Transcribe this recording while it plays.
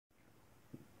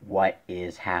What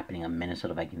is happening on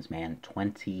Minnesota Vikings Man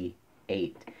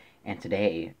 28? And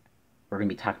today we're going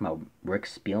to be talking about Rick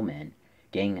Spielman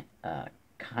getting a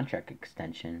contract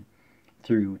extension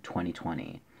through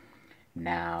 2020.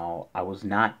 Now, I was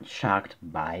not shocked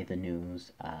by the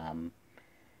news.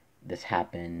 This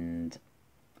happened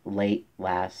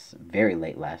very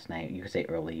late last night. You could say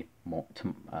early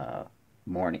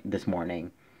morning, this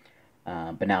morning.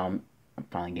 But now I'm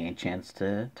finally getting a chance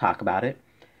to talk about it.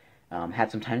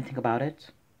 Had some time to think about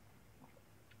it,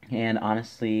 and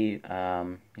honestly,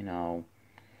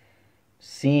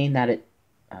 seeing that it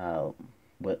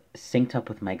synced up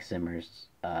with Mike Zimmer's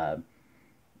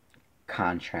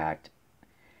contract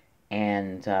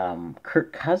and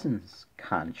Kirk Cousins'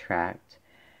 contract,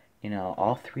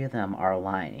 all three of them are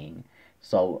aligning.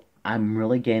 So I'm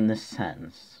really getting the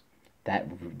sense that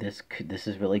this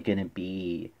is really going to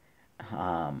be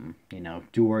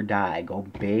do or die, go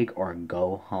big or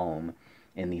go home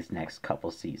in these next couple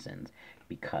seasons.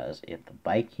 Because if the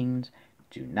Vikings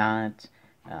do not,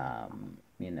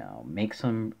 make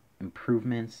some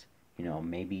improvements,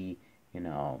 maybe, I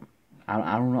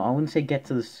don't know. I wouldn't say get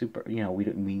to the Super.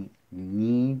 We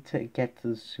need to get to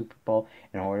the Super Bowl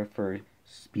in order for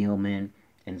Spielman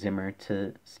and Zimmer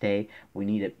to stay. We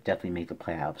need to definitely make the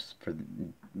playoffs for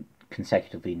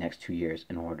consecutively next 2 years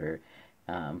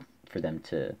for them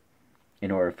to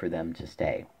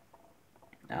stay.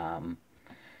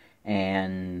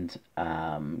 And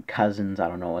Cousins, I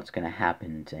don't know what's going to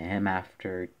happen to him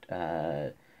after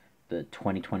the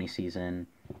 2020 season.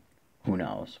 Who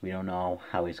knows? We don't know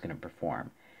how he's going to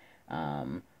perform.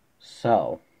 What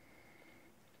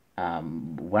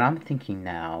I'm thinking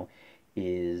now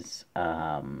is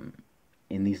in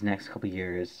these next couple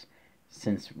years,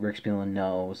 since Rick Spielman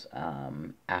knows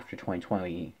after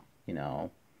 2020,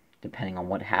 depending on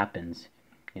what happens,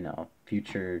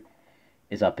 future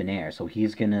is up in air. So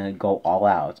he's gonna go all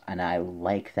out, and I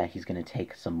like that he's gonna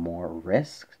take some more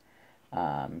risks.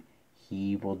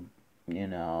 He will,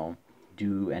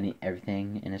 do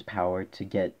everything in his power to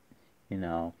get,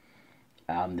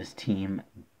 this team,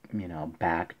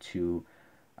 back to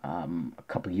a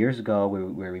couple years ago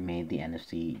where we made the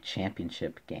NFC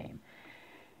Championship game.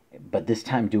 But this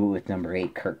time, do it with number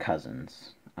 8, Kirk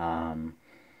Cousins.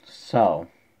 So,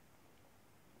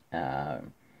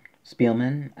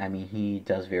 Spielman, I mean, he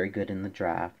does very good in the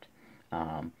draft.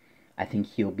 I think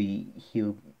he'll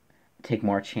take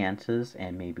more chances,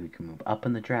 and maybe we can move up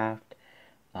in the draft.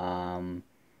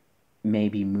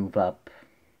 Maybe move up,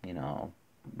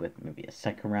 with maybe a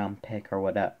second round pick or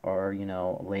whatever, or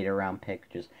a later round pick.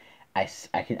 I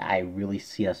really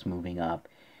see us moving up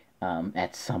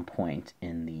at some point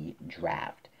in the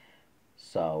draft.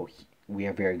 So we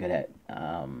are very good at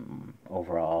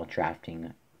overall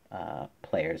drafting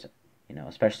players,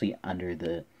 especially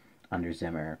under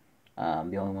Zimmer.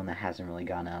 The only one that hasn't really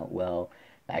gone out well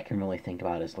that I can really think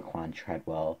about is Laquan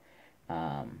Treadwell,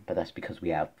 but that's because we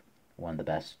have one of the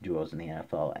best duos in the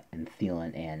NFL in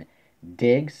Thielen and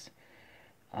Diggs.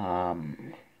 So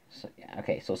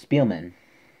Spielman,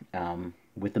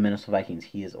 with the Minnesota Vikings,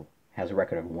 has a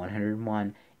record of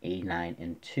 101, 89,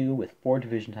 and 2 with 4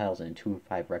 division titles and a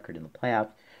 2-5 record in the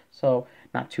playoffs. So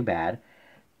not too bad.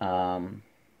 That's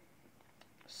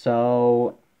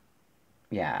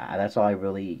all I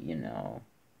really,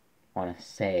 want to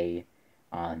say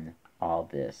on all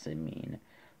this. I mean,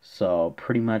 so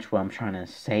pretty much what I'm trying to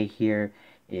say here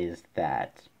is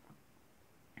that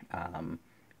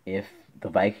if the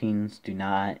Vikings do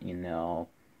not,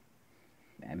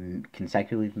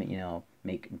 consecutively,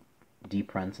 make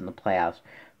deep runs in the playoffs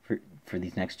for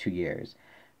these next 2 years,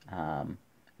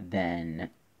 then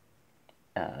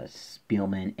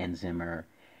Spielman and Zimmer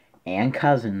and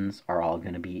Cousins are all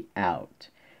going to be out.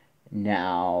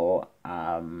 Now,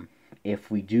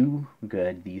 if we do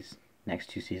good these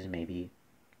next 2 seasons, maybe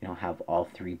have all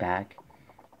 3 back.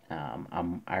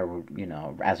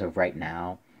 As of right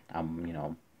now,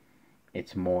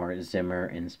 it's more Zimmer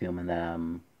and Spielman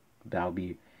that I'll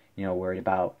be worried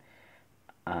about.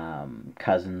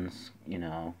 Cousins,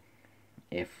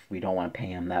 if we don't want to pay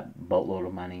him that boatload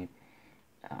of money,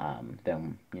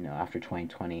 then after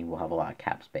 2020 we'll have a lot of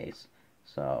cap space.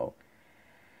 So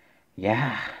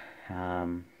yeah,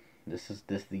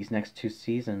 these next 2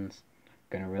 seasons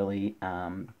are gonna really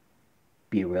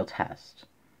be a real test.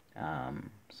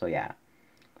 So yeah,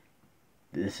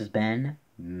 this has been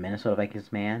Minnesota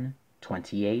Vikings Man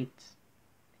 28,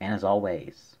 and as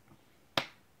always,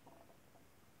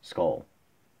 Skol.